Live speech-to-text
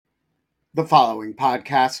The following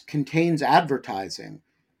podcast contains advertising.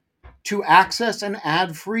 To access an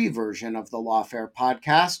ad-free version of the Lawfare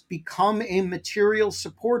podcast, become a material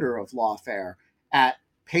supporter of Lawfare at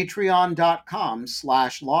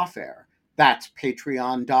patreon.com/lawfare. That's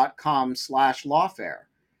patreon.com/lawfare.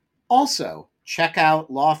 Also, check out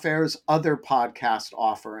Lawfare's other podcast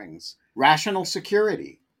offerings: Rational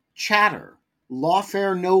Security, Chatter,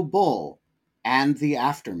 Lawfare No Bull, and The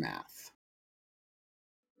Aftermath.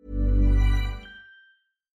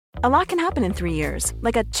 A lot can happen in 3 years,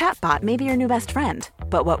 like a chatbot may be your new best friend.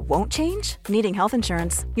 But what won't change? Needing health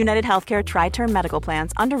insurance. United Healthcare Tri-Term Medical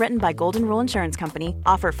Plans, underwritten by Golden Rule Insurance Company,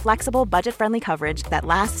 offer flexible, budget-friendly coverage that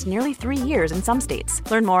lasts nearly 3 years in some states.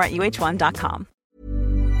 Learn more at uh1.com.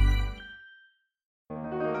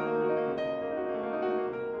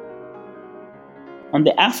 On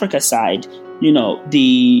the Africa side,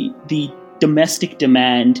 the domestic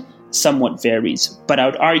demand somewhat varies, but I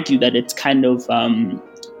would argue that it's kind of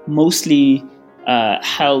mostly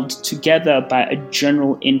held together by a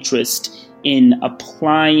general interest in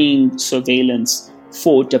applying surveillance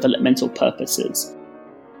for developmental purposes.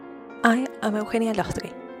 I am Eugenia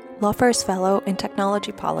Lochtri, Lawfare's Fellow in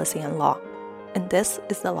Technology Policy and Law, and this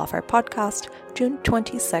is the Lawfare Podcast, June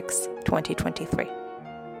 26, 2023.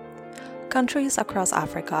 Countries across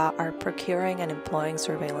Africa are procuring and employing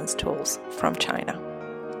surveillance tools from China.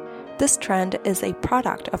 This trend is a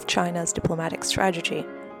product of China's diplomatic strategy,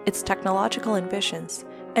 its technological ambitions,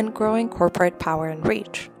 and growing corporate power and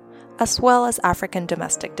reach, as well as African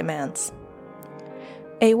domestic demands.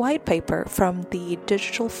 A white paper from the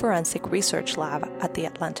Digital Forensic Research Lab at the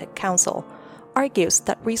Atlantic Council argues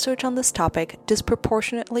that research on this topic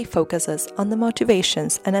disproportionately focuses on the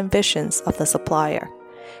motivations and ambitions of the supplier,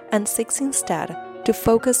 and seeks instead to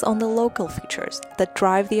focus on the local features that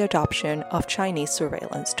drive the adoption of Chinese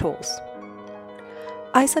surveillance tools.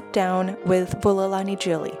 I sat down with Bulelani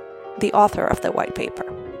Jili, the author of the white paper.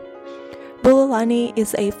 Bulelani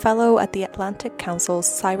is a fellow at the Atlantic Council's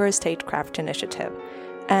Cyber Statecraft Initiative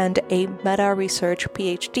and a meta-research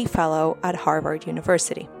PhD fellow at Harvard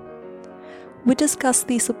University. We discussed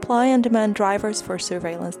the supply and demand drivers for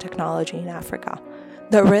surveillance technology in Africa,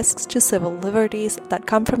 the risks to civil liberties that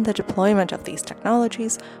come from the deployment of these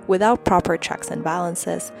technologies without proper checks and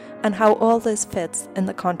balances, and how all this fits in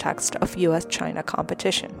the context of US-China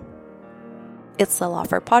competition. It's the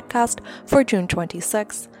Lawfare Podcast for June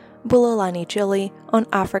 26, Bulelani Jili on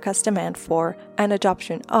Africa's demand for and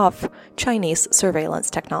adoption of Chinese surveillance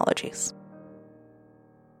technologies.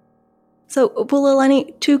 So,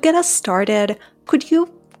 Bulelani, to get us started, could you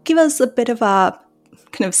give us a bit of a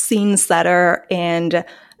kind of scene setter and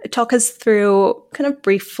talk us through kind of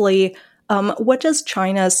briefly what does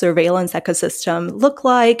China's surveillance ecosystem look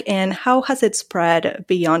like and how has it spread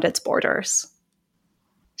beyond its borders?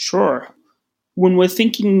 Sure. When we're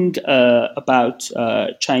thinking about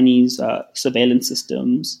Chinese surveillance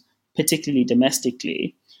systems, particularly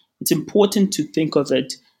domestically, it's important to think of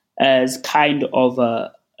it as kind of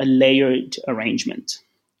a layered arrangement.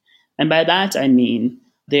 And by that, I mean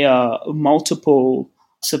there are multiple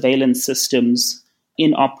surveillance systems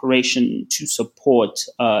in operation to support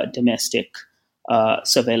domestic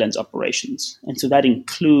surveillance operations. And so that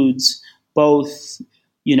includes both,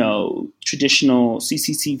 traditional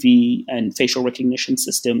CCTV and facial recognition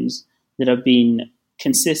systems that have been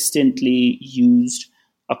consistently used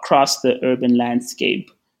across the urban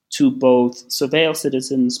landscape to both surveil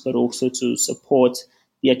citizens, but also to support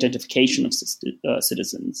the identification of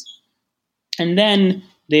citizens. And then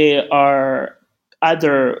there are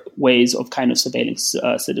other ways of kind of surveilling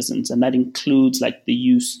citizens, and that includes like the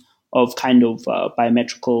use of kind of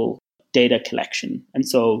biometrical data collection. And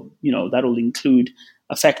so, that will include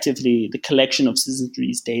effectively the collection of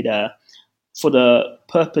citizenry's data for the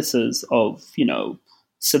purposes of,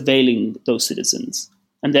 surveilling those citizens.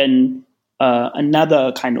 And then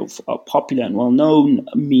another kind of popular and well-known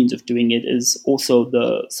means of doing it is also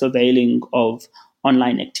the surveilling of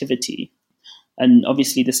online activity. And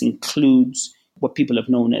obviously this includes what people have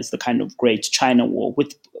known as the kind of Great China War,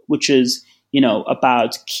 which is,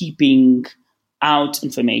 about keeping out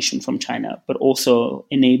information from China, but also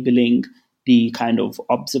enabling the kind of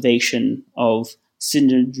observation of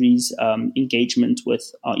citizenry's engagement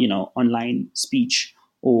with, online speech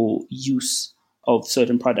or use of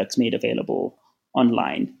certain products made available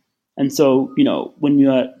online. And so, when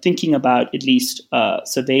you're thinking about at least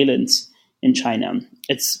surveillance in China,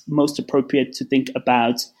 it's most appropriate to think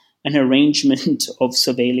about an arrangement of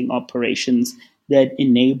surveilling operations that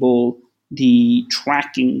enable the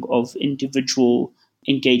tracking of individual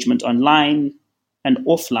engagement online and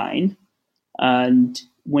offline. And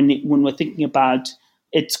when we're thinking about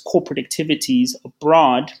its corporate activities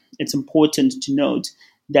abroad, it's important to note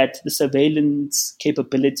that the surveillance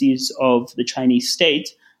capabilities of the Chinese state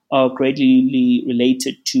are greatly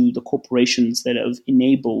related to the corporations that have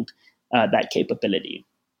enabled that capability.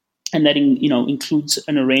 And that includes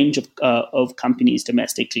a range of companies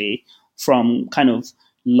domestically, from kind of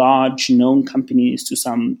large known companies to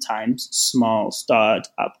sometimes small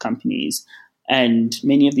startup companies. And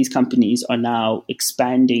many of these companies are now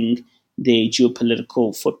expanding their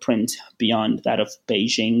geopolitical footprint beyond that of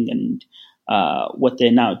Beijing. And what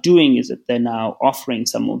they're now doing is that they're now offering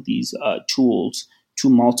some of these tools to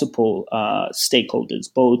multiple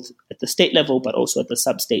stakeholders, both at the state level, but also at the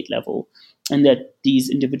sub-state level. And that these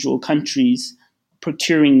individual countries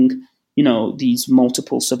procuring, these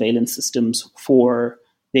multiple surveillance systems for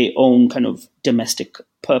their own kind of domestic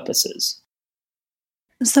purposes.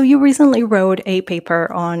 So you recently wrote a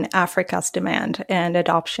paper on Africa's demand and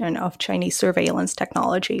adoption of Chinese surveillance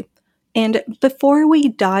technology. And before we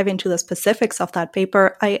dive into the specifics of that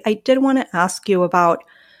paper, I did want to ask you about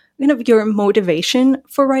your motivation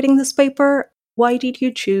for writing this paper. Why did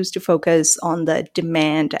you choose to focus on the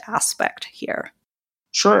demand aspect here?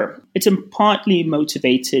 Sure. It's partly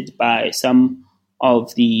motivated by some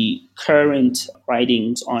of the current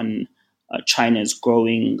writings on China's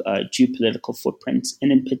growing geopolitical footprint,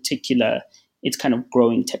 and in particular, its kind of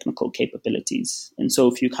growing technical capabilities. And so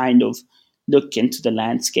if you kind of look into the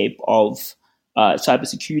landscape of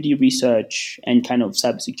cybersecurity research and kind of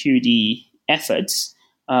cybersecurity efforts,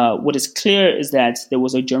 what is clear is that there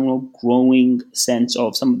was a general growing sense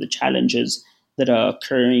of some of the challenges that are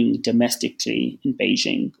occurring domestically in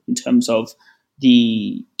Beijing in terms of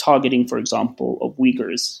the targeting, for example, of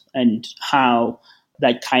Uyghurs, and how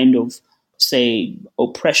that kind of, say,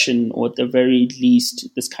 oppression, or at the very least,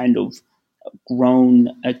 this kind of grown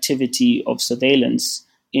activity of surveillance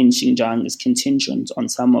in Xinjiang is contingent on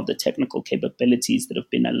some of the technical capabilities that have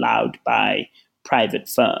been allowed by private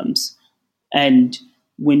firms. And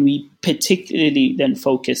when we particularly then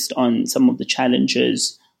focused on some of the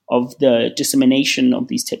challenges of the dissemination of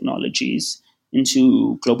these technologies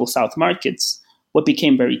into global South markets, what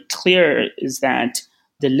became very clear is that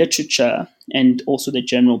the literature and also the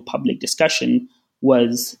general public discussion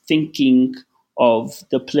was thinking of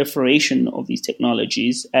the proliferation of these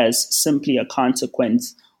technologies as simply a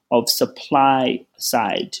consequence of supply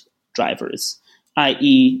side drivers,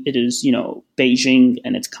 i.e. it is, Beijing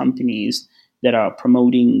and its companies that are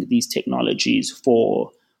promoting these technologies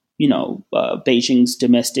for, Beijing's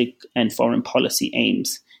domestic and foreign policy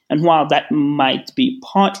aims. And while that might be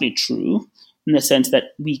partly true, in the sense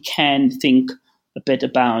that we can think a bit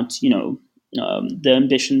about, the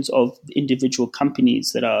ambitions of individual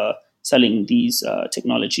companies that are selling these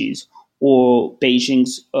technologies, or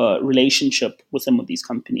Beijing's relationship with some of these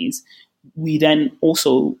companies, we then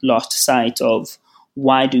also lost sight of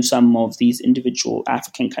why do some of these individual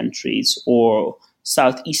African countries or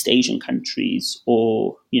Southeast Asian countries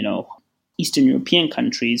or, Eastern European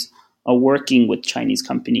countries are working with Chinese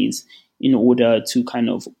companies in order to kind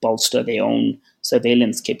of bolster their own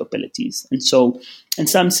surveillance capabilities. And so, in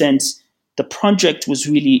some sense, the project was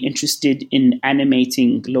really interested in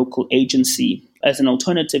animating local agency as an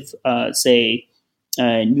alternative,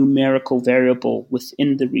 numerical variable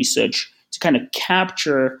within the research to kind of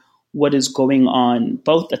capture what is going on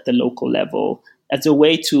both at the local level as a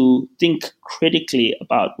way to think critically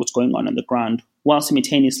about what's going on the ground, while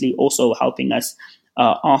simultaneously also helping us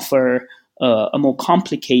offer a more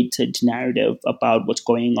complicated narrative about what's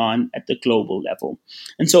going on at the global level.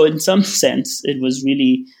 And so in some sense, it was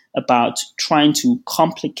really about trying to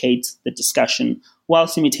complicate the discussion while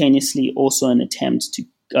simultaneously also an attempt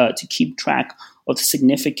to keep track of the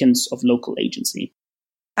significance of local agency.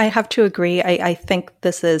 I have to agree. I think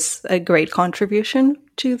this is a great contribution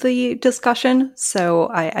to the discussion. So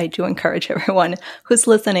I do encourage everyone who's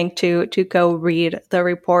listening to go read the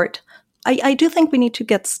report. I do think we need to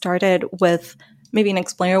get started with maybe an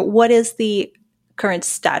explainer. What is the current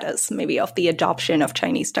status maybe of the adoption of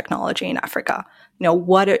Chinese technology in Africa?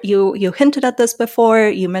 You hinted at this before.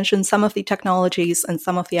 You mentioned some of the technologies and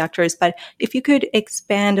some of the actors, but if you could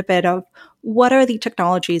expand a bit of what are the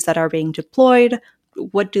technologies that are being deployed,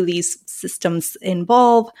 what do these systems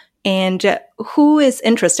involve, and who is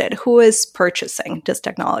interested, who is purchasing this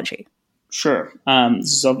technology? Sure.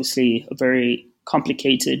 This is obviously a very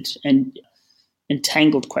complicated and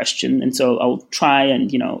entangled question. And so I'll try and,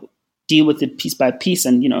 deal with it piece by piece,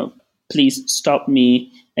 and, please stop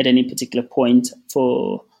me at any particular point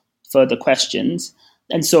for further questions.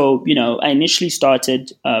 And so, I initially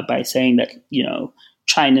started by saying that,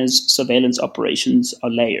 China's surveillance operations are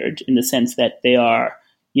layered in the sense that they are,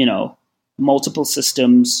 multiple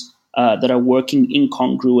systems that are working in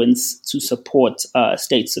congruence to support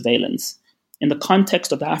state surveillance. In the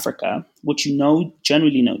context of Africa, what you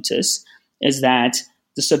generally notice is that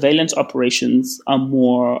the surveillance operations are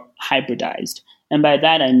more hybridized. And by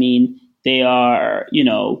that, I mean they are,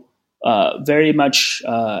 very much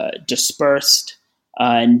dispersed,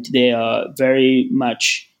 and they are very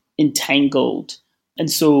much entangled. And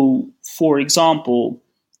so, for example,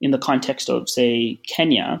 in the context of, say,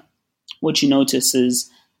 Kenya, what you notice is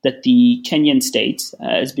that the Kenyan state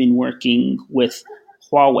has been working with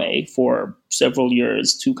Huawei for several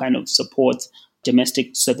years to kind of support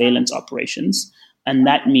domestic surveillance operations. And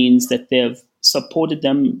that means that they've supported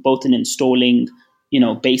them both in installing,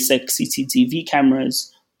 basic CCTV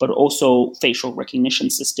cameras, but also facial recognition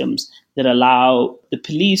systems that allow the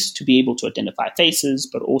police to be able to identify faces,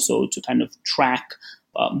 but also to kind of track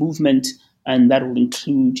movement. And that will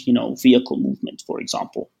include, vehicle movement, for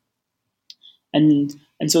example. And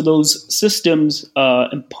so those systems are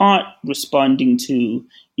in part responding to,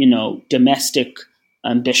 domestic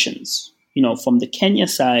ambitions. From the Kenya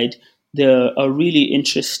side, they are really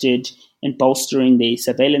interested in bolstering their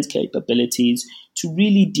surveillance capabilities to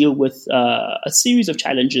really deal with a series of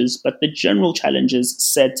challenges, but the general challenges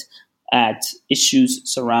set at issues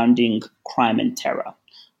surrounding crime and terror.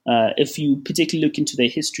 If you particularly look into the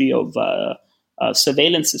history of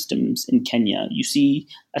surveillance systems in Kenya, you see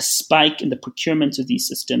a spike in the procurement of these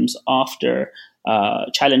systems after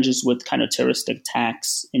challenges with counter-terrorist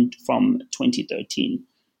attacks from 2013.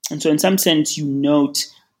 And so in some sense, you note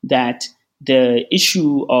that the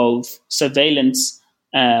issue of surveillance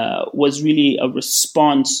was really a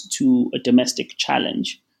response to a domestic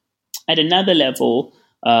challenge. At another level,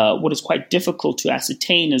 what is quite difficult to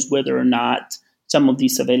ascertain is whether or not some of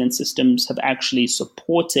these surveillance systems have actually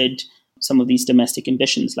supported some of these domestic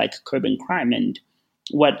ambitions like curbing crime. And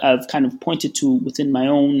what I've kind of pointed to within my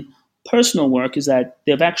own personal work is that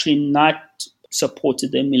they've actually not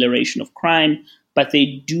supported the amelioration of crime, but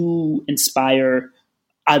they do inspire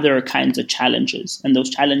other kinds of challenges. And those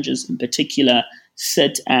challenges in particular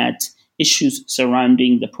sit at issues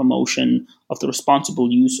surrounding the promotion of the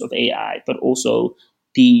responsible use of AI, but also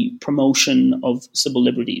the promotion of civil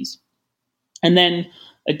liberties. And then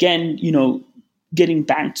again, getting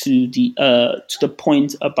back to the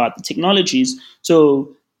point about the technologies.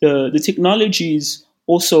 So the technologies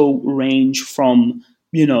also range from,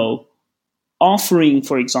 offering,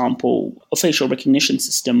 for example, a facial recognition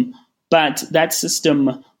system, but that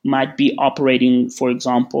system might be operating, for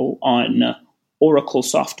example, on Oracle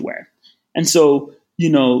software. And so,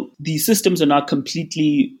 these systems are not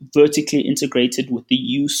completely vertically integrated with the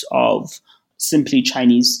use of simply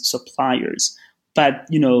Chinese suppliers, but,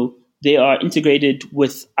 they are integrated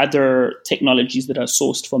with other technologies that are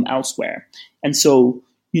sourced from elsewhere. And so,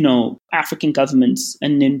 African governments,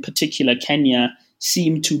 and in particular Kenya,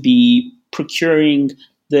 seem to be procuring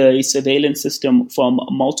the surveillance system from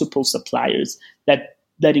multiple suppliers that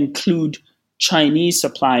include Chinese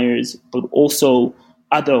suppliers, but also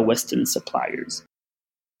other Western suppliers.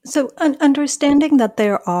 So understanding that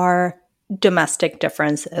there are domestic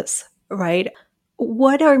differences, right?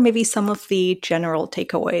 What are maybe some of the general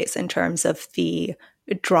takeaways in terms of the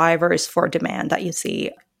drivers for demand that you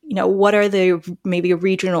see? What are the maybe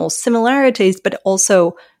regional similarities, but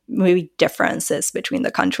also maybe differences between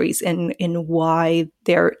the countries in why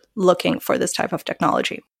they're looking for this type of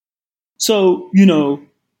technology? So,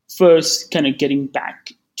 first kind of getting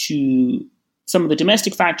back to some of the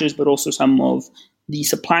domestic factors, but also some of the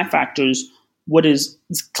supply factors, what is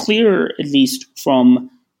clear, at least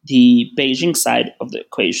from the Beijing side of the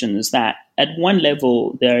equation, is that at one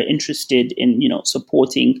level, they're interested in,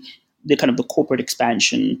 supporting the kind of the corporate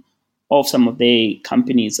expansion of some of the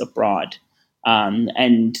companies abroad.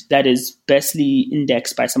 And that is bestly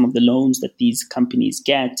indexed by some of the loans that these companies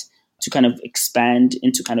get to kind of expand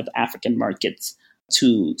into kind of African markets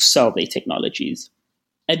to sell their technologies.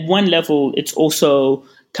 At one level, it's also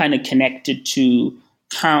kind of connected to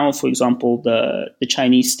how, for example, the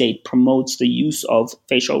Chinese state promotes the use of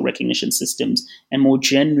facial recognition systems and more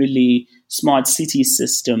generally smart city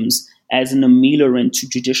systems as an ameliorant to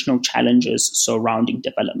traditional challenges surrounding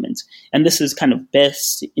development. And this is kind of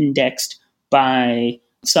best indexed by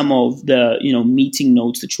some of the, meeting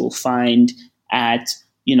notes that you'll find at,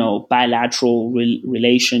 bilateral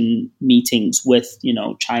relation meetings with,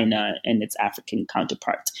 China and its African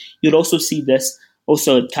counterparts. You'd also see this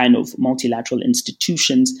also at kind of multilateral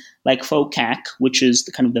institutions like FOCAC, which is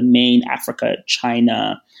the kind of the main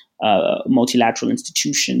Africa-China multilateral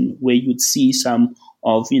institution where you'd see some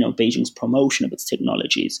of, Beijing's promotion of its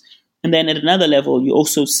technologies. And then at another level, you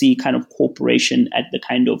also see kind of cooperation at the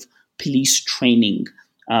kind of police training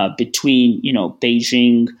between,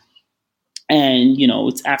 Beijing and,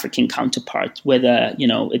 its African counterpart, whether,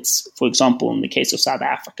 it's, for example, in the case of South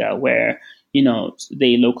Africa, where,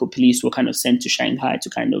 the local police were kind of sent to Shanghai to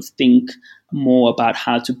kind of think more about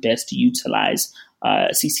how to best utilize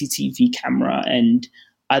CCTV camera and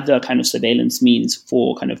other kind of surveillance means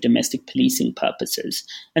for kind of domestic policing purposes.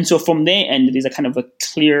 And so from their end, there's a kind of a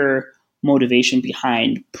clear motivation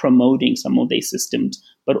behind promoting some of these systems,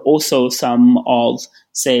 but also some of,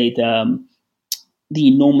 say,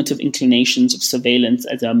 the normative inclinations of surveillance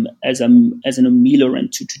as an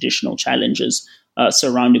ameliorator to traditional challenges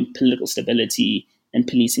surrounding political stability and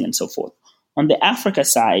policing and so forth. On the Africa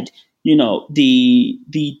side,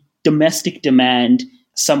 the domestic demand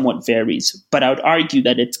somewhat varies, but I would argue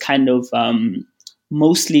that it's kind of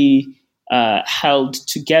mostly held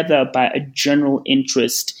together by a general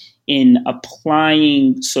interest in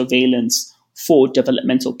applying surveillance for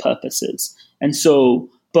developmental purposes. And so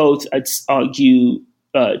both, I'd argue,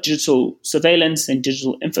 digital surveillance and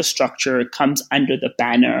digital infrastructure comes under the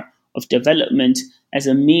banner of development as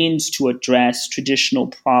a means to address traditional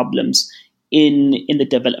problems in the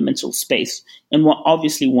developmental space. And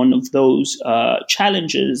obviously one of those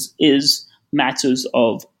challenges is matters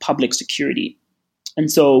of public security. And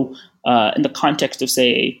so in the context of,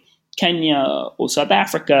 say, Kenya or South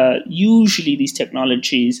Africa, usually these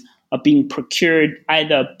technologies are being procured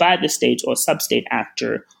either by the state or sub-state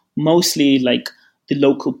actor, mostly like the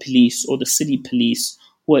local police or the city police,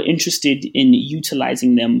 who are interested in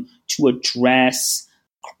utilizing them to address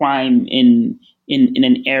crime in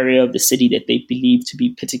an area of the city that they believe to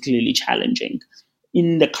be particularly challenging.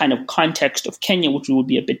 In the kind of context of Kenya, which would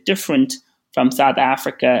be a bit different from South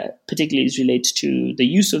Africa, particularly as relates to the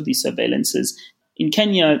use of these surveillances, in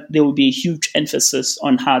Kenya, there will be a huge emphasis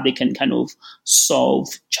on how they can kind of solve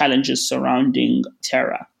challenges surrounding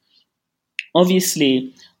terror.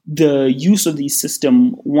 Obviously, the use of these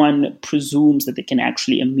systems, one presumes that they can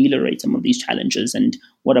actually ameliorate some of these challenges. And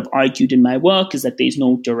what I've argued in my work is that there's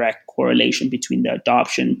no direct correlation between the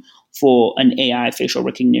adoption for an AI facial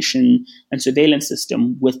recognition and surveillance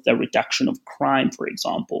system with the reduction of crime, for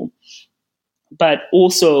example. But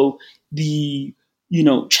also the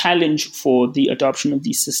challenge for the adoption of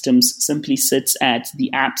these systems simply sits at the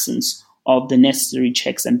absence of the necessary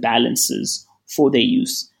checks and balances for their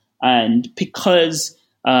use. And because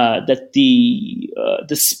that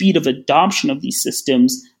the speed of adoption of these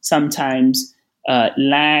systems sometimes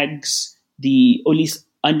lags or at least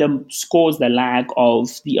underscores the lag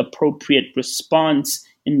of the appropriate response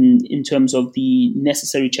in terms of the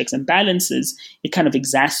necessary checks and balances, it kind of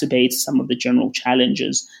exacerbates some of the general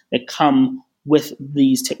challenges that come with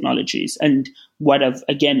these technologies. And what I've,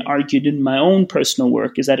 again, argued in my own personal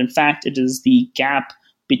work is that, in fact, it is the gap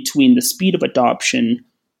between the speed of adoption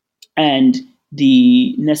and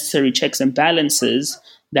the necessary checks and balances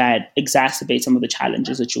that exacerbate some of the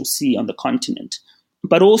challenges that you'll see on the continent.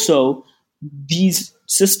 But also, these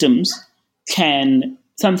systems can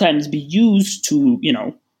sometimes be used to,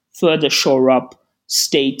 further shore up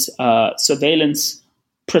state surveillance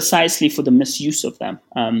precisely for the misuse of them.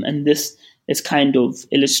 And this is kind of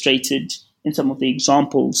illustrated in some of the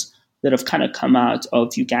examples that have kind of come out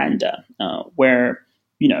of Uganda, where,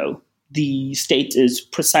 the state is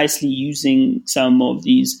precisely using some of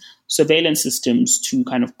these surveillance systems to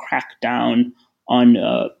kind of crack down on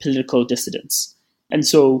political dissidents. And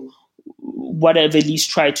so what I've at least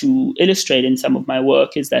tried to illustrate in some of my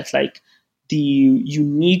work is that, like, the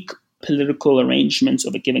unique political arrangements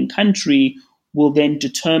of a given country will then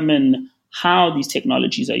determine how these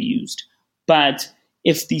technologies are used. But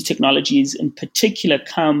if these technologies in particular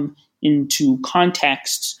come into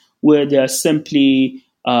contexts where they're simply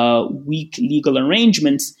weak legal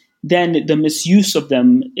arrangements, then the misuse of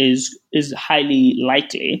them is highly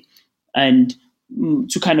likely. And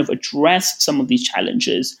to kind of address some of these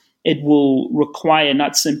challenges, it will require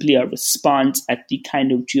not simply a response at the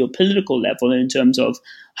kind of geopolitical level in terms of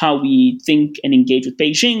how we think and engage with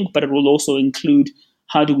Beijing, but it will also include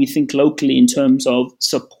how do we think locally in terms of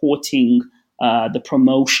supporting the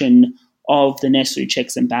promotion of the necessary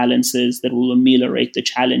checks and balances that will ameliorate the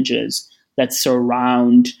challenges that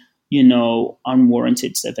surround,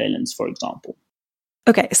 unwarranted surveillance, for example.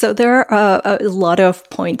 Okay, so there are a lot of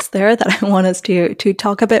points there that I want us to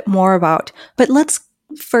talk a bit more about. But let's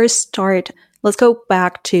go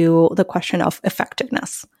back to the question of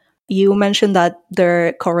effectiveness. You mentioned that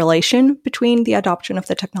the correlation between the adoption of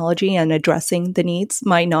the technology and addressing the needs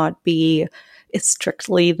might not be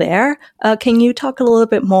strictly there. Can you talk a little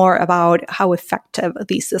bit more about how effective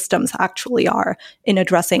these systems actually are in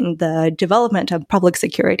addressing the development of public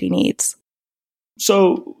security needs?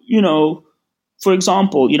 So, for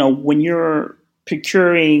example, when you're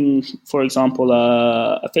procuring, for example,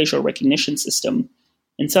 a facial recognition system,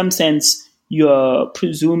 in some sense, you're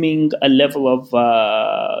presuming a level of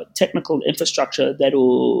technical infrastructure that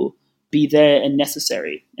will be there and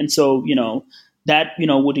necessary. And so, that,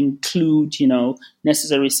 would include,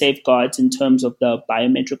 necessary safeguards in terms of the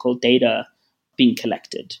biometrical data being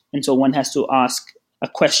collected. And so one has to ask a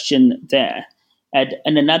question there. At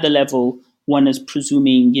another level, one is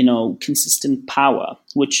presuming, consistent power,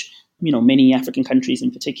 which, many African countries in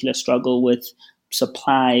particular struggle with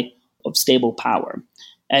supply of stable power.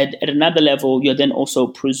 At another level, you're then also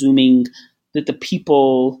presuming that the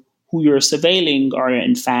people who you're surveilling are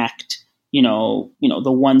in fact,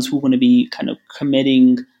 the ones who want to be kind of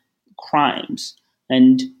committing crimes.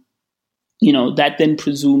 And that then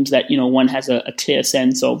presumes that, one has a clear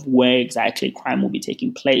sense of where exactly crime will be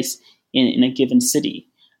taking place in a given city.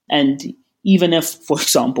 And even if, for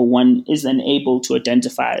example, one is unable to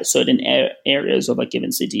identify certain areas of a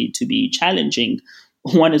given city to be challenging,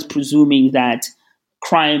 one is presuming that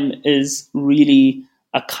crime is really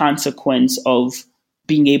a consequence of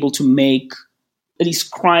being able to make, at least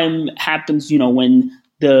crime happens, when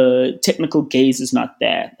the technical gaze is not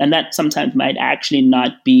there. And that sometimes might actually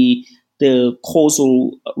not be the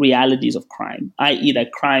causal realities of crime, i.e.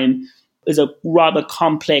 that crime is a rather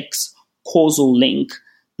complex causal link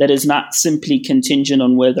that is not simply contingent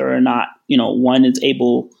on whether or not, one is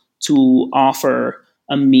able to offer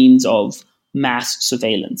a means of mass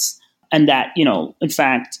surveillance. And that, in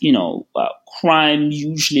fact, crime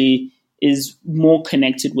usually is more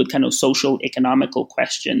connected with kind of social economical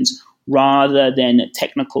questions rather than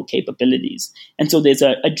technical capabilities. And so there's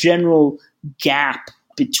a general gap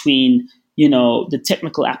between, the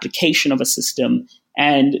technical application of a system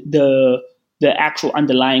and the actual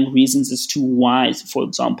underlying reasons as to why, for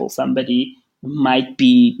example, somebody might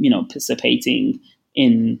be, participating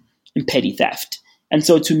in petty theft. And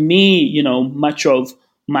so to me, much of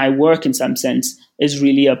my work in some sense is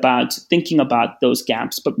really about thinking about those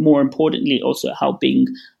gaps, but more importantly, also helping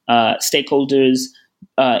stakeholders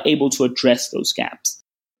able to address those gaps.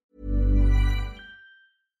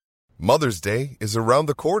 Mother's Day is around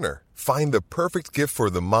the corner. Find the perfect gift for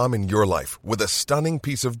the mom in your life with a stunning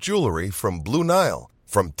piece of jewelry from Blue Nile.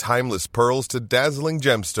 From timeless pearls to dazzling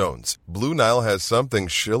gemstones, Blue Nile has something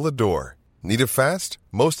she'll adore. Need it fast?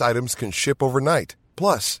 Most items can ship overnight.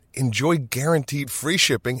 Plus, enjoy guaranteed free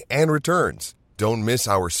shipping and returns. Don't miss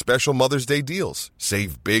our special Mother's Day deals.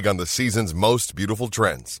 Save big on the season's most beautiful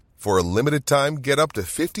trends. For a limited time, get up to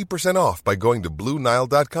 50% off by going to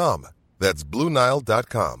BlueNile.com. That's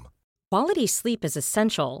BlueNile.com. Quality sleep is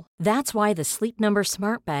essential. That's why the Sleep Number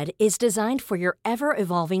Smart Bed is designed for your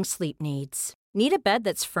ever-evolving sleep needs. Need a bed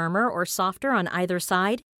that's firmer or softer on either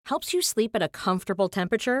side? Helps you sleep at a comfortable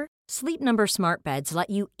temperature? Sleep Number Smart Beds let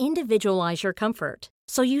you individualize your comfort,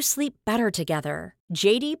 so you sleep better together.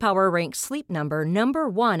 J.D. Power ranks Sleep Number number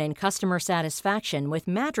 1 in customer satisfaction with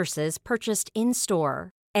mattresses purchased in-store.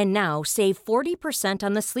 And now, save 40%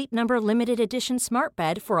 on the Sleep Number Limited Edition Smart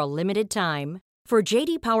Bed for a limited time. For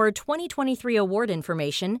J.D. Power 2023 award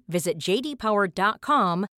information, visit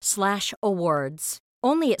jdpower.com/awards.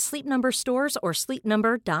 Only at Sleep Number stores or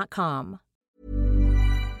sleepnumber.com.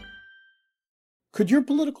 Could your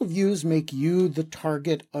political views make you the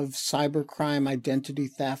target of cybercrime, identity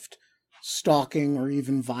theft, stalking, or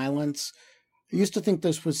even violence? I used to think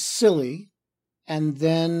this was silly, and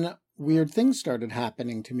then weird things started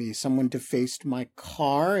happening to me. Someone defaced my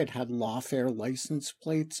car. It had lawfare license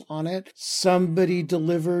plates on it. Somebody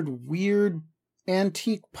delivered weird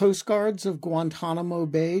antique postcards of Guantanamo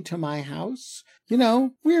Bay to my house.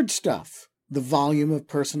 Weird stuff. The volume of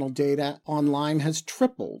personal data online has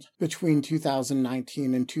tripled between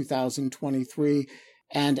 2019 and 2023,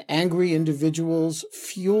 and angry individuals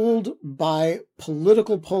fueled by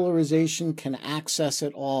political polarization can access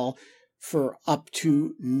it all for up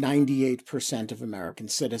to 98% of American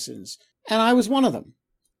citizens. And I was one of them.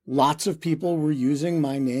 Lots of people were using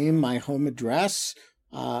my name, my home address,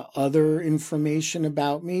 other information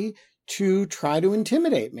about me to try to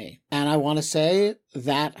intimidate me. And I want to say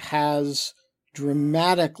that has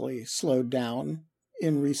dramatically slowed down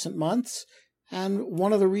in recent months. And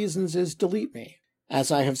one of the reasons is Delete Me. As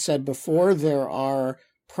I have said before, there are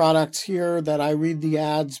products here that I read the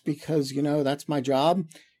ads because, that's my job.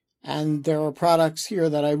 And there are products here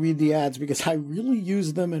that I read the ads because I really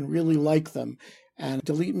use them and really like them. And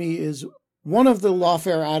Delete Me is one of the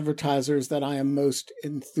lawfare advertisers that I am most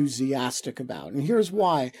enthusiastic about. And here's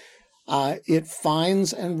why. It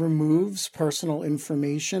finds and removes personal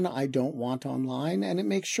information I don't want online, and it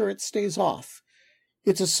makes sure it stays off.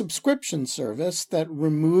 It's a subscription service that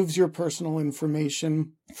removes your personal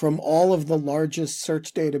information from all of the largest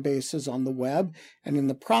search databases on the web, and in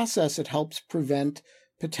the process, it helps prevent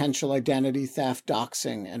potential identity theft,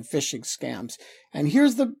 doxing, and phishing scams. And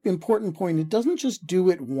here's the important point. It doesn't just do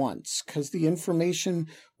it once, because the information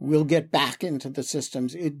will get back into the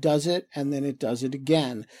systems. It does it, and then it does it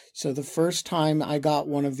again. So the first time I got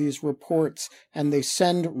one of these reports, and they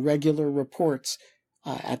send regular reports,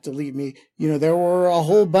 at Delete Me, there were a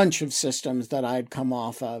whole bunch of systems that I'd come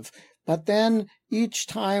off of. But then each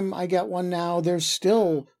time I get one now, there's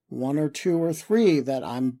still one or two or three that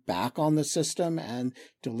I'm back on the system, and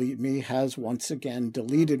Delete Me has once again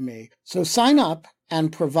deleted me. So sign up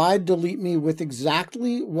and provide Delete Me with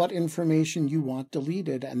exactly what information you want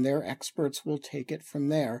deleted, and their experts will take it from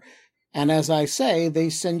there. And as I say, they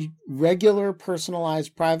send regular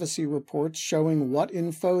personalized privacy reports showing what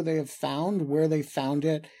info they have found, where they found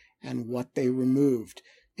it, and what they removed.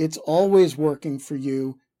 It's always working for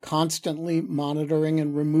you, constantly monitoring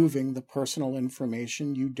and removing the personal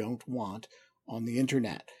information you don't want on the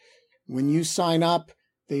internet. When you sign up,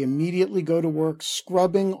 they immediately go to work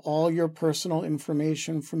scrubbing all your personal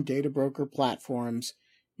information from data broker platforms.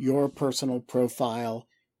 Your personal profile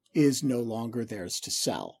is no longer theirs to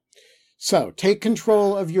sell. So take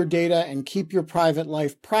control of your data and keep your private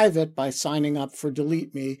life private by signing up for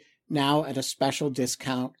Delete Me, now at a special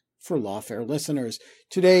discount for Lawfare listeners.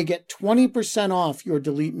 Today, get 20% off your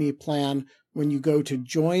Delete Me plan when you go to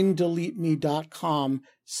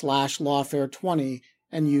joindeleteme.com/lawfare20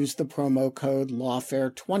 and use the promo code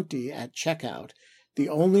lawfare20 at checkout. The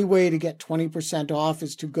only way to get 20% off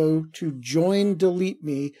is to go to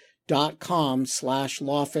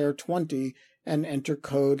joindeleteme.com/lawfare20 and enter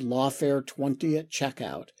code lawfare20 at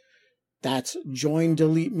checkout. That's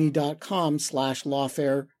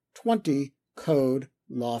joindeleteme.com/lawfare20, code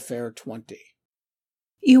lawfare20.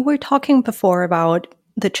 You were talking before about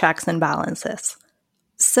the checks and balances.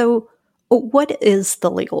 So what is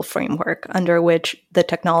the legal framework under which the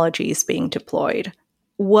technology is being deployed?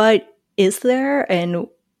 What is there and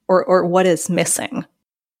or what is missing?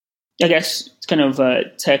 I guess to kind of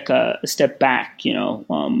take a step back,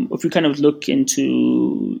 if we kind of look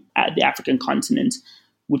into the African continent,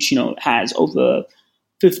 which, has over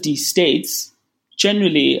 50 states,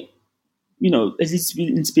 generally,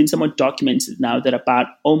 it's been somewhat documented now that about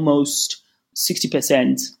almost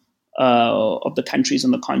 60% of the countries on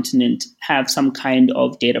the continent have some kind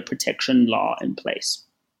of data protection law in place.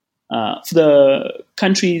 For the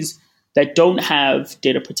countries that don't have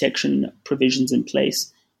data protection provisions in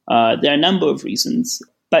place, there are a number of reasons,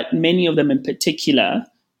 but many of them in particular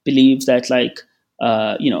believe that a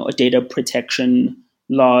data protection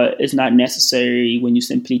law is not necessary when you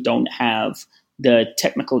simply don't have the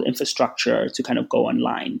technical infrastructure to kind of go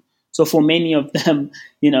online. So for many of them,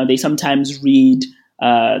 they sometimes read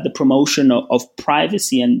the promotion of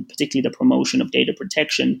privacy and particularly the promotion of data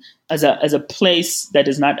protection as a place that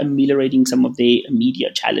is not ameliorating some of the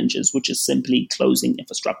immediate challenges, which is simply closing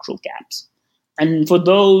infrastructural gaps. And for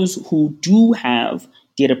those who do have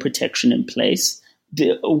data protection in place,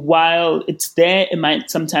 while it's there, it might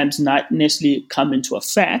sometimes not necessarily come into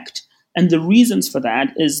effect. And the reasons for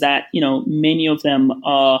that is that, many of them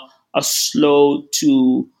are slow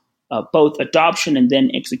to both adoption and then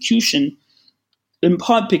execution, in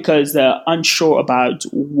part because they're unsure about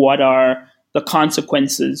what are the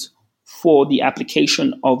consequences for the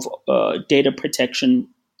application of data protection,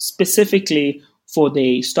 specifically for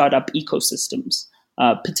the startup ecosystems,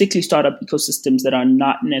 particularly startup ecosystems that are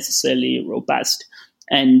not necessarily robust.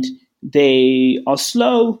 And they are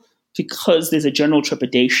slow because there's a general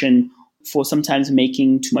trepidation for sometimes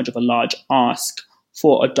making too much of a large ask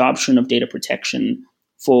for adoption of data protection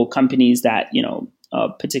for companies that, are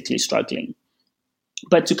particularly struggling.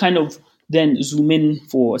 But to kind of then zoom in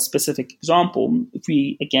for a specific example, if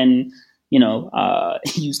we, again,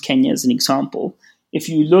 use Kenya as an example, if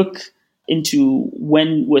you look into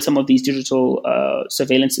where some of these digital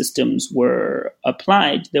surveillance systems were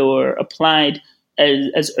applied, they were applied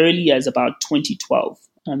as early as about 2012.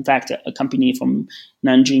 In fact, a company from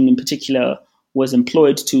Nanjing in particular was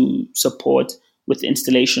employed to support with the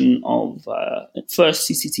installation of first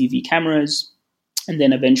CCTV cameras, and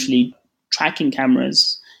then eventually tracking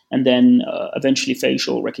cameras, and then eventually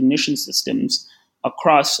facial recognition systems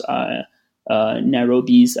across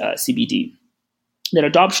Nairobi's CBD. That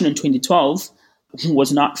adoption in 2012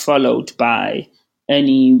 was not followed by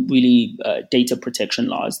any really data protection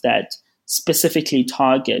laws that specifically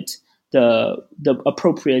target the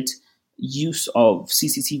appropriate use of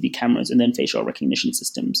CCTV cameras and then facial recognition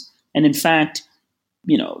systems. And in fact,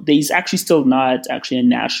 there's actually still not actually a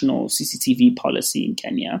national CCTV policy in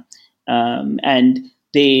Kenya. And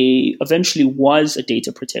there eventually was a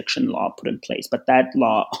data protection law put in place, but that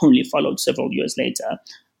law only followed several years later,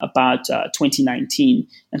 about 2019.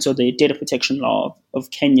 And so the data protection law of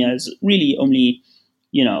Kenya is really only,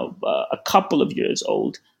 a couple of years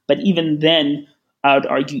old. But even then, I would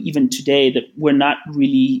argue even today that we're not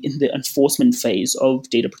really in the enforcement phase of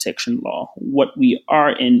data protection law. What we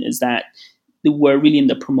are in is that we're really in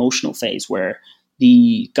the promotional phase where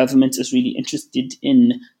the government is really interested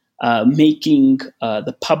in making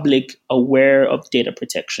the public aware of data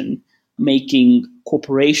protection, making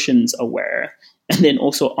corporations aware, and then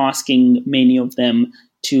also asking many of them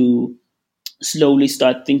to slowly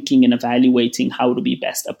start thinking and evaluating how to be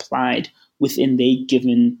best applied within their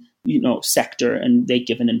given, sector and their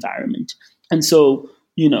given environment. And so,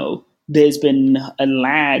 there's been a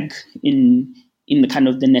lag in the kind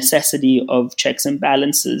of the necessity of checks and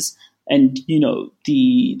balances. And,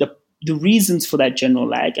 the reasons for that general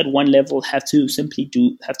lag at one level have to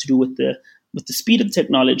do with the speed of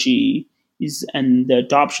technology and the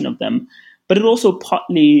adoption of them. But it also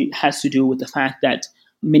partly has to do with the fact that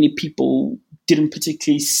many people didn't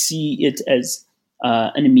particularly see it as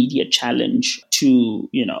an immediate challenge to,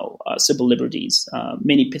 civil liberties.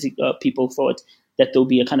 Many people thought that there'll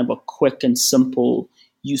be a kind of a quick and simple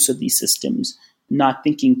use of these systems, not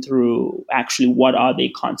thinking through actually what are the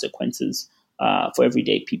consequences for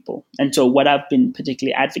everyday people. And so what I've been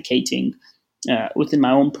particularly advocating within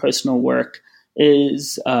my own personal work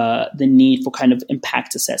is the need for kind of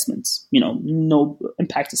impact assessments. No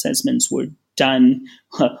impact assessments were done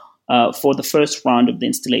for the first round of the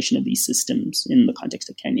installation of these systems in the context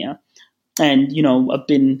of Kenya. And, I've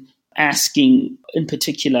been asking, in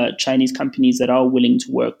particular, Chinese companies that are willing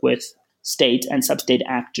to work with state and sub-state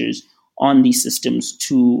actors on these systems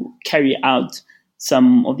to carry out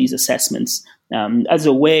some of these assessments as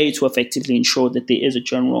a way to effectively ensure that there is a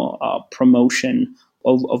general promotion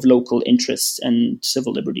of local interests and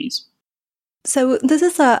civil liberties. So this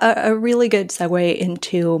is a really good segue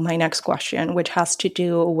into my next question, which has to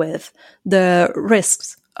do with the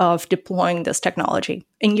risks of deploying this technology.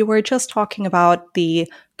 And you were just talking about the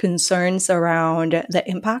concerns around the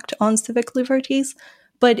impact on civic liberties,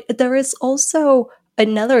 but there is also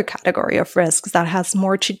another category of risks that has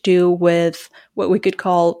more to do with what we could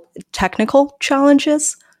call technical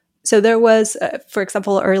challenges. So there was, for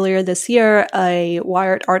example, earlier this year, a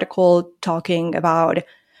Wired article talking about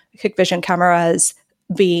Hikvision cameras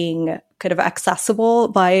being kind of accessible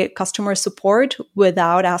by customer support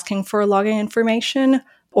without asking for login information,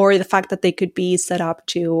 or the fact that they could be set up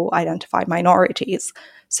to identify minorities.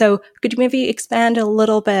 So could you maybe expand a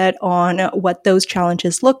little bit on what those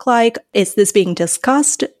challenges look like? Is this being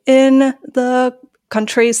discussed in the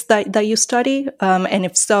countries that you study? And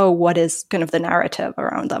if so, what is kind of the narrative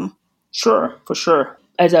around them? Sure, for sure.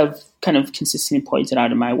 As I've kind of consistently pointed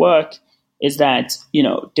out in my work, is that,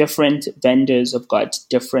 different vendors have got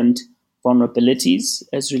different vulnerabilities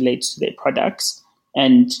as relates to their products.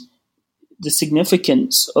 And the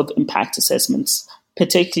significance of impact assessments,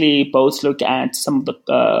 particularly both look at some of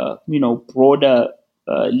the, broader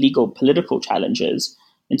legal political challenges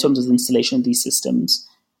in terms of the installation of these systems,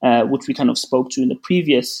 which we kind of spoke to in the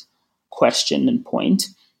previous question and point.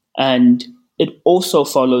 And it also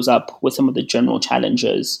follows up with some of the general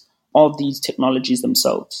challenges of these technologies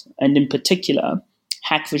themselves. And in particular,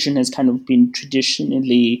 Hikvision has kind of been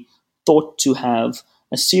traditionally thought to have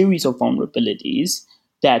a series of vulnerabilities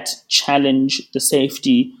that challenge the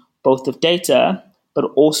safety both of data, but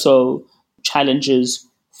also challenges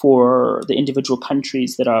for the individual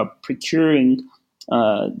countries that are procuring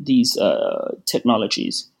these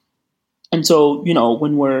technologies. And so,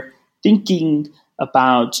 when we're thinking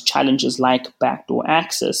about challenges like backdoor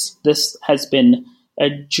access, this has been a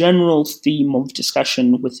general theme of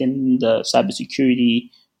discussion within the cybersecurity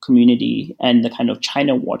community and the kind of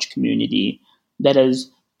China Watch community that has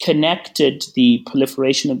connected the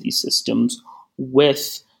proliferation of these systems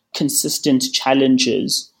with consistent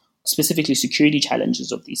challenges, specifically security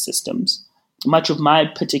challenges of these systems. Much of my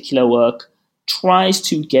particular work tries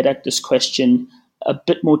to get at this question a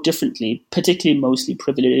bit more differently, particularly mostly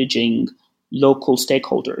privileging local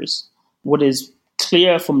stakeholders. What is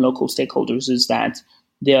clear from local stakeholders is that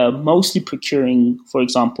they are mostly procuring, for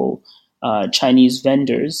example, Chinese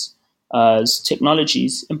vendors'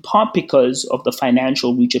 technologies, in part because of the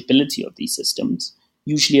financial reachability of these systems.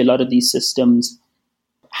 Usually a lot of these systems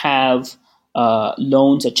have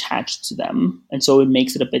loans attached to them, and so it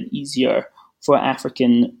makes it a bit easier for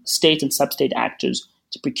African state and sub-state actors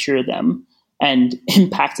to procure them. And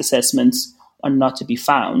impact assessments are not to be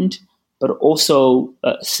found but also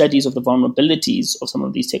studies of the vulnerabilities of some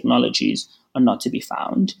of these technologies are not to be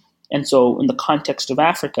found. And so in the context of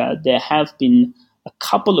Africa, there have been a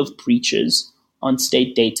couple of breaches on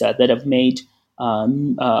state data that have made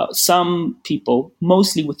some people,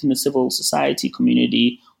 mostly within the civil society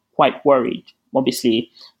community, quite worried. Obviously,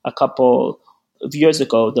 a couple of years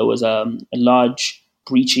ago, there was a large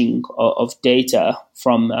breaching of data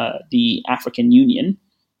from the African Union,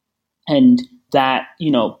 and that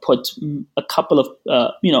put a couple of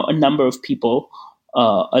a number of people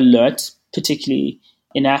alert, particularly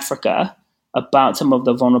in Africa, about some of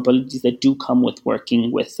the vulnerabilities that do come with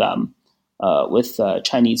working with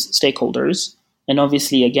Chinese stakeholders. And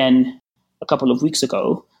obviously, again, a couple of weeks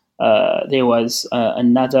ago, there was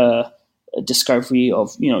another discovery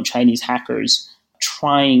of Chinese hackers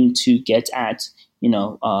trying to get at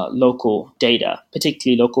local data,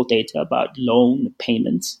 particularly local data about loan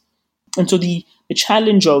payments. And so the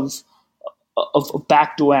challenge of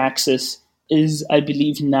backdoor access is, I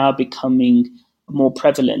believe, now becoming more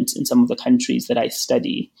prevalent in some of the countries that I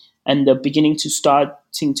study. And they're beginning to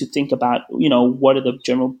think about, what are the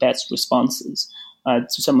general best responses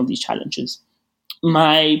to some of these challenges.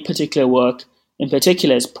 My particular work in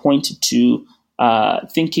particular is pointed to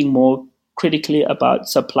thinking more critically about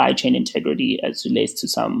supply chain integrity as relates to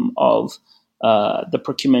some of the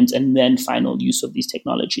procurement and then final use of these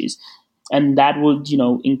technologies. And that would,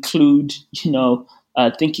 include,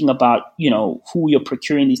 thinking about, who you're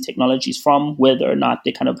procuring these technologies from, whether or not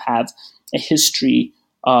they kind of have a history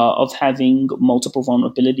of having multiple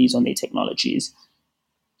vulnerabilities on their technologies.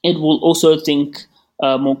 It will also think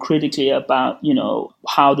more critically about,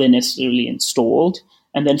 how they're necessarily installed.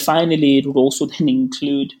 And then finally, it would also then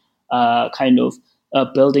include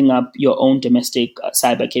building up your own domestic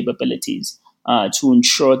cyber capabilities to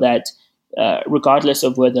ensure that regardless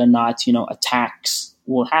of whether or not, attacks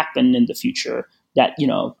will happen in the future, that,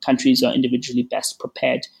 countries are individually best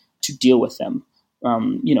prepared to deal with them.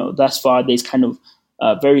 Thus far, there's kind of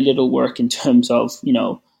very little work in terms of,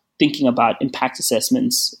 thinking about impact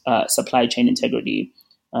assessments, supply chain integrity,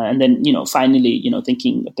 and then, finally,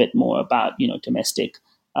 thinking a bit more about, domestic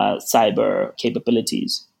cyber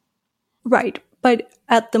capabilities. Right. But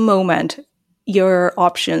at the moment, your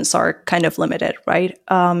options are kind of limited, right?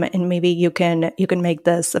 And maybe you can make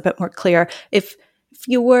this a bit more clear. If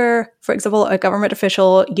you were, for example, a government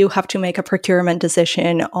official, you have to make a procurement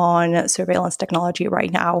decision on surveillance technology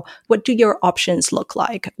right now. What do your options look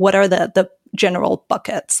like? What are the general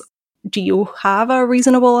buckets? Do you have a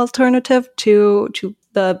reasonable alternative to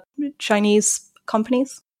the Chinese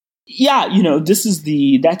companies? Yeah, that's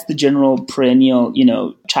the general perennial,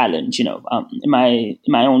 challenge. In my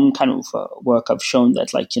own kind of work, I've shown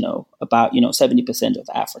that about 70% of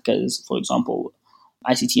Africa's, for example,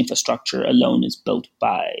 ICT infrastructure alone is built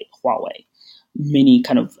by Huawei. Many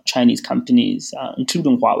kind of Chinese companies,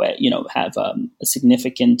 including Huawei, have a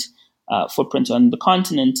significant footprint on the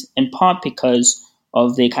continent, in part because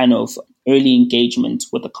of their kind of early engagement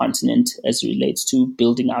with the continent as it relates to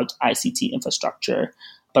building out ICT infrastructure,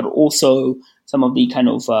 but also some of the kind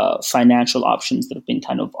of financial options that have been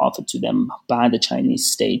kind of offered to them by the Chinese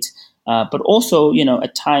state, but also,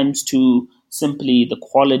 at times to simply the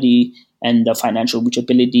quality and the financial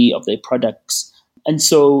reachability of their products. And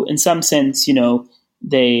so in some sense,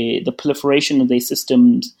 the proliferation of their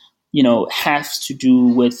systems, has to do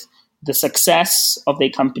with the success of their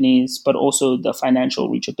companies, but also the financial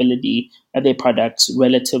reachability of their products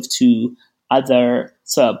relative to other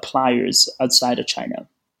suppliers outside of China.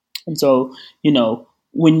 And so,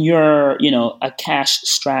 when you're, a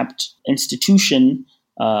cash-strapped institution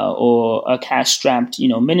or a cash-strapped,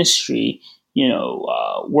 ministry,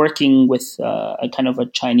 working with a kind of a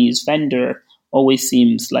Chinese vendor always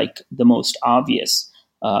seems like the most obvious,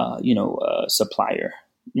 supplier.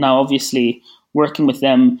 Now, obviously, working with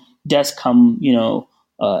them does come,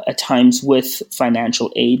 at times with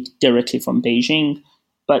financial aid directly from Beijing.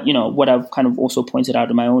 But, what I've kind of also pointed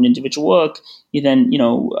out in my own individual work, then,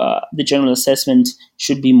 the general assessment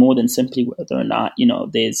should be more than simply whether or not,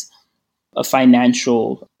 there's a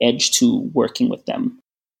financial edge to working with them.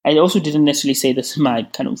 I also didn't necessarily say this in my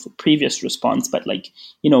kind of previous response, but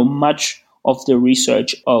much of the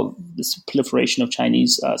research of this proliferation of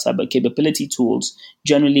Chinese cyber capability tools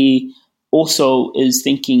generally also is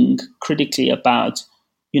thinking critically about,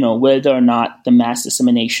 whether or not the mass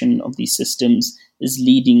dissemination of these systems is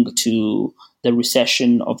leading to the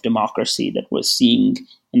recession of democracy that we're seeing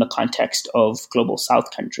in the context of global South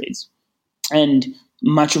countries. And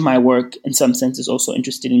much of my work, in some sense, is also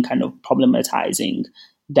interested in kind of problematizing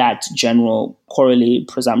that general corollary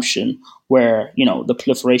presumption where, the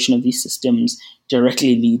proliferation of these systems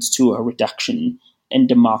directly leads to a reduction in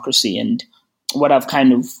democracy. And what I've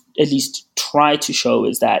kind of at least tried to show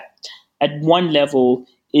is that at one level,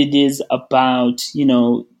 it is about,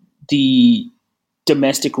 the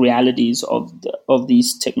domestic realities of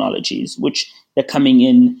these technologies, which they're coming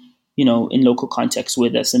in, in local contexts where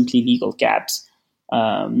there's simply legal gaps.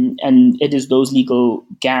 And it is those legal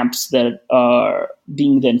gaps that are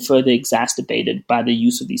being then further exacerbated by the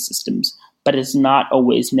use of these systems. But it's not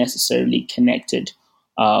always necessarily connected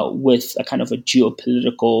with a kind of a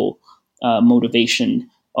geopolitical motivation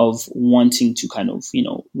of wanting to kind of,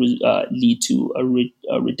 lead to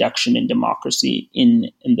a reduction in democracy in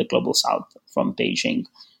the global south from Beijing,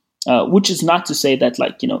 which is not to say that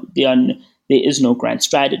there is no grand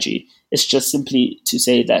strategy. It's just simply to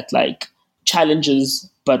say that challenges,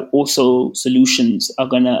 but also solutions are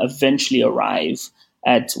going to eventually arrive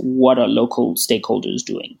at what are local stakeholders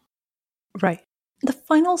doing. Right. The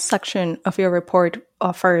final section of your report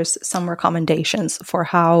offers some recommendations for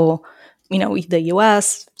how, the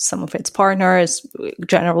US, some of its partners,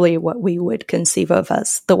 generally what we would conceive of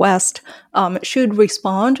as the West, should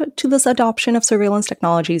respond to this adoption of surveillance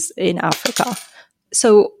technologies in Africa.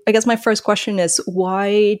 So I guess my first question is,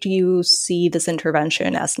 why do you see this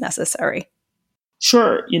intervention as necessary?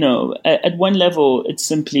 Sure. At one level, it's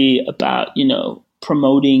simply about,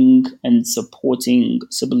 promoting and supporting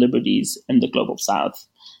civil liberties in the global south.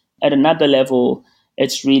 At another level,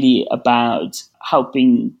 it's really about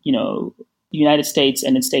helping, the United States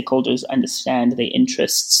and its stakeholders understand their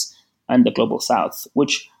interests in the global south,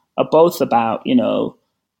 which are both about,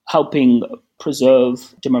 helping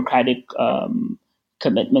preserve democratic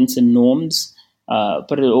commitments and norms,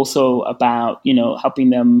 but it's also about,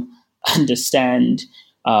 helping them understand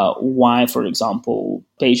why, for example,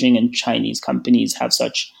 Beijing and Chinese companies have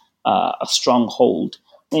such a strong hold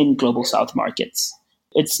in global South markets.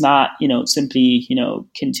 It's not, simply,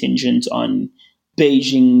 contingent on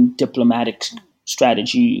Beijing diplomatic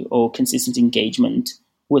strategy or consistent engagement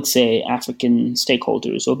with, say, African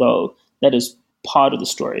stakeholders, although that is part of the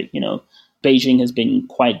story. Beijing has been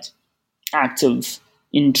quite active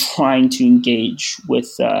in trying to engage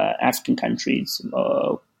with African countries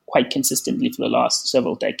quite consistently for the last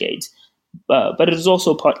several decades. But it is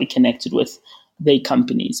also partly connected with the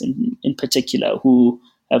companies in particular who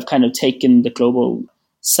have kind of taken the global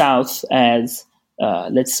south as,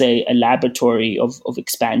 let's say, a laboratory of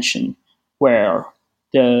expansion, where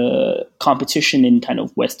the competition in kind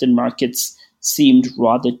of Western markets seemed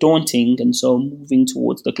rather daunting. And so moving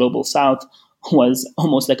towards the global south was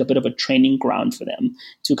almost like a bit of a training ground for them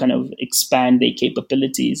to kind of expand their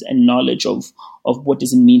capabilities and knowledge of what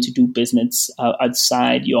does it mean to do business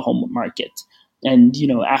outside your home market. And,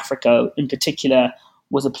 Africa in particular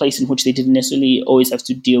was a place in which they didn't necessarily always have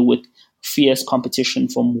to deal with fierce competition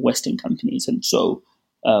from Western companies. And so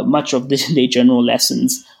much of their general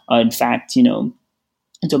lessons are, in fact, in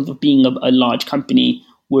terms of being a large company,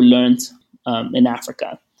 were learned in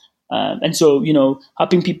Africa. And so,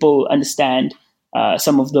 helping people understand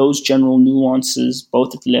some of those general nuances,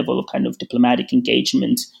 both at the level of kind of diplomatic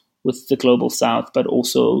engagement with the global south, but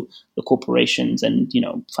also the corporations and,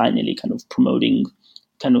 finally kind of promoting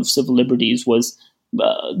kind of civil liberties was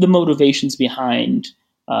the motivations behind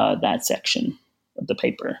that section of the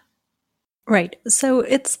paper. Right. So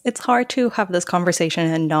it's hard to have this conversation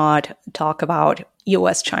and not talk about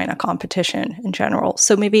US-China competition in general.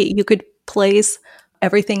 So maybe you could place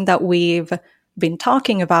everything that we've been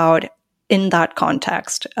talking about in that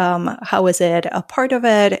context. How is it a part of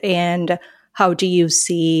it? And how do you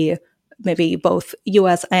see maybe both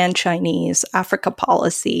US and Chinese Africa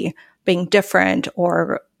policy being different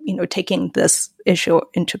or, taking this issue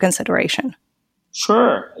into consideration?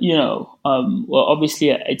 Sure. Well,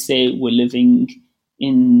 obviously, I'd say we're living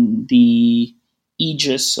in the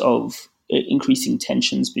aegis of increasing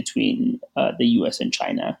tensions between the US and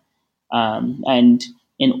China. And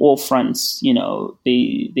in all fronts,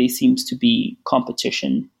 there seems to be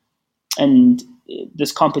competition. And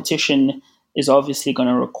this competition is obviously going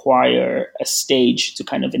to require a stage to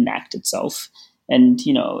kind of enact itself. And,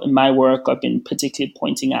 in my work, I've been particularly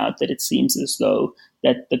pointing out that it seems as though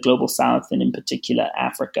that the global south, and in particular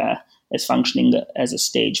Africa, is functioning as a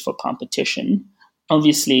stage for competition.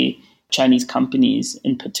 Obviously, Chinese companies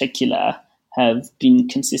in particular have been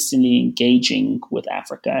consistently engaging with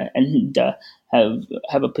Africa and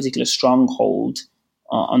have a particular stronghold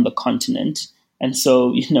on the continent. And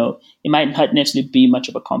so, it might not necessarily be much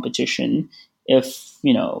of a competition if,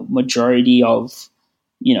 majority of,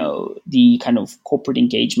 the kind of corporate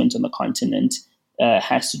engagement on the continent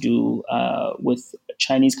has to do with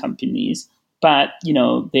Chinese companies, but,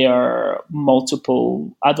 there are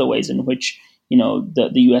multiple other ways in which,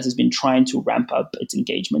 the US has been trying to ramp up its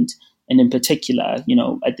engagement. And in particular,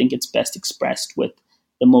 I think it's best expressed with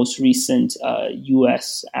the most recent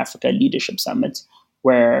US Africa Leadership Summit,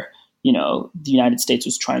 where, the United States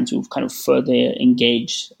was trying to kind of further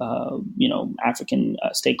engage, African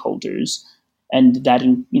stakeholders. And that,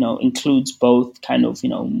 includes both kind of,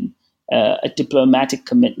 a diplomatic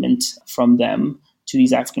commitment from them to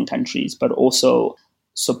these African countries, but also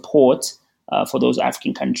support for those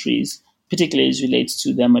African countries, particularly as relates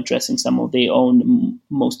to them addressing some of their own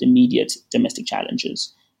most immediate domestic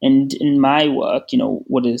challenges. And in my work,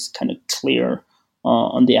 what is kind of clear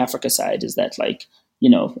on the Africa side is that,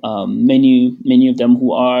 many of them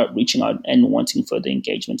who are reaching out and wanting further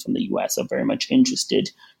engagement from the US are very much interested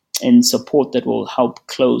in support that will help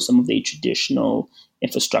close some of the traditional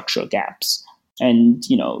infrastructure gaps. And,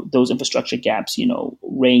 those infrastructure gaps,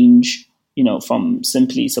 range, from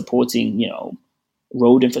simply supporting,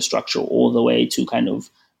 road infrastructure all the way to kind of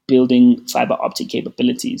building fiber optic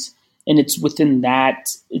capabilities. And it's within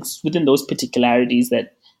those particularities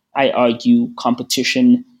that I argue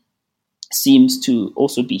competition seems to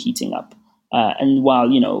also be heating up. And while,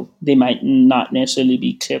 they might not necessarily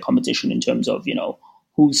be clear competition in terms of,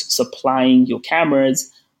 who's supplying your cameras,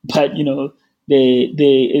 but,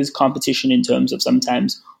 there is competition in terms of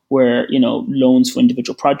sometimes where, loans for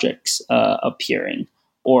individual projects are appearing,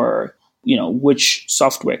 or, which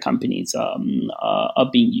software companies are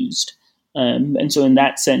being used. And so in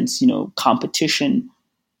that sense, competition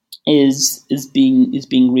is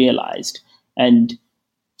being realized, and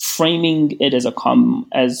framing it as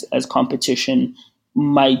as competition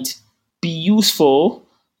might be useful,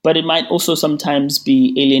 but it might also sometimes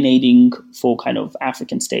be alienating for kind of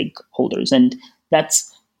African stakeholders. And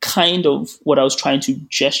that's kind of what I was trying to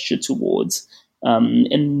gesture towards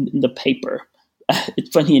in the paper. It's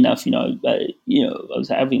funny enough, I was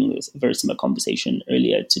having a very similar conversation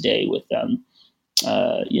earlier today with,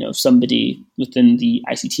 somebody within the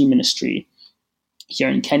ICT ministry here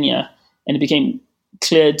in Kenya, and it became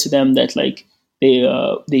clear to them that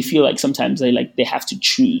they feel like sometimes they have to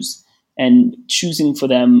choose, and choosing for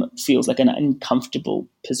them feels like an uncomfortable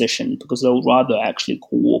position, because they'll rather actually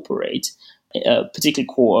cooperate,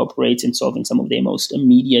 particularly cooperate in solving some of their most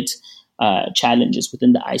immediate challenges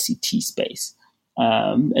within the ICT space.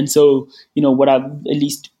 And so, what I've at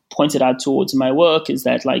least pointed out towards my work is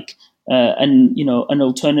that an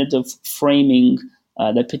alternative framing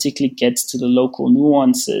that particularly gets to the local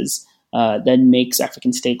nuances that makes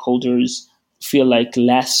African stakeholders feel like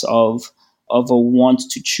less of a want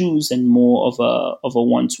to choose and more of a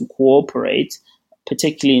want to cooperate,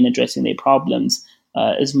 particularly in addressing their problems,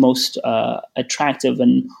 is most attractive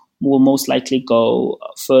and will most likely go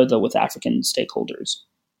further with African stakeholders.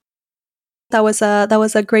 That was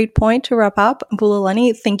a great point to wrap up.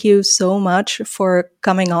 Bulelani, thank you so much for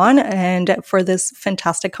coming on and for this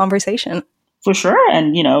fantastic conversation. For sure.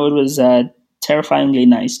 And, it was terrifyingly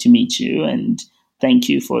nice to meet you. And thank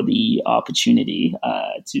you for the opportunity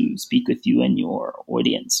to speak with you and your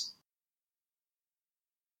audience.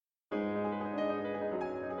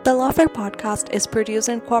 The Lawfare podcast is produced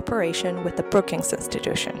in cooperation with the Brookings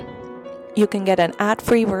Institution. You can get an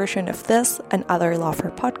ad-free version of this and other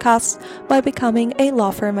Lawfare podcasts by becoming a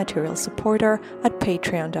Lawfare Material supporter at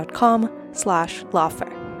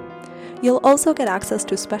patreon.com/Lawfare. You'll also get access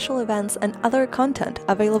to special events and other content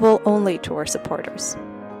available only to our supporters.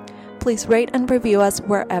 Please rate and review us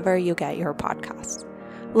wherever you get your podcasts.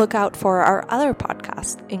 Look out for our other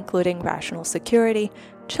podcasts, including Rational Security,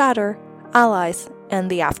 Chatter, Allies, and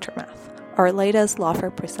The Aftermath, our latest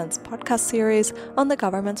Lawfare Presents podcast series on the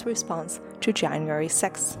government's response to January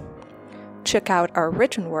 6th. Check out our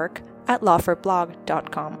written work at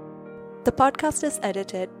lawfareblog.com. The podcast is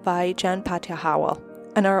edited by Jan Patja Howell,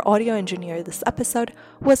 and our audio engineer this episode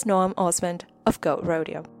was Noam Osmond of Goat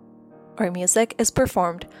Rodeo. Our music is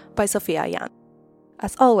performed by Sophia Yan.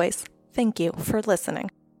 As always, thank you for listening.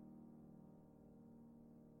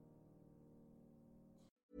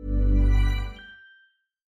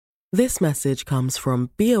 This message comes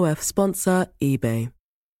from BOF sponsor eBay.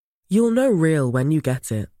 You'll know real when you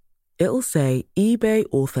get it. It'll say eBay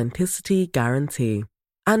Authenticity Guarantee.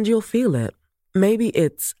 And you'll feel it. Maybe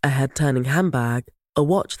it's a head-turning handbag, a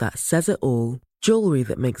watch that says it all, jewelry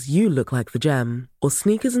that makes you look like the gem, or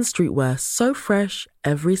sneakers and streetwear so fresh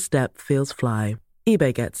every step feels fly.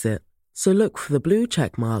 eBay gets it. So look for the blue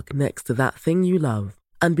check mark next to that thing you love.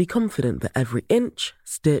 And be confident that every inch,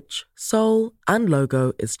 stitch, sole, and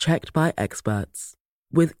logo is checked by experts.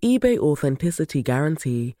 With eBay Authenticity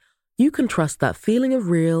Guarantee, you can trust that feeling of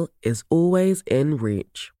real is always in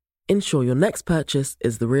reach. Ensure your next purchase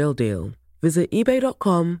is the real deal. Visit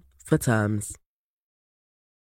ebay.com for terms.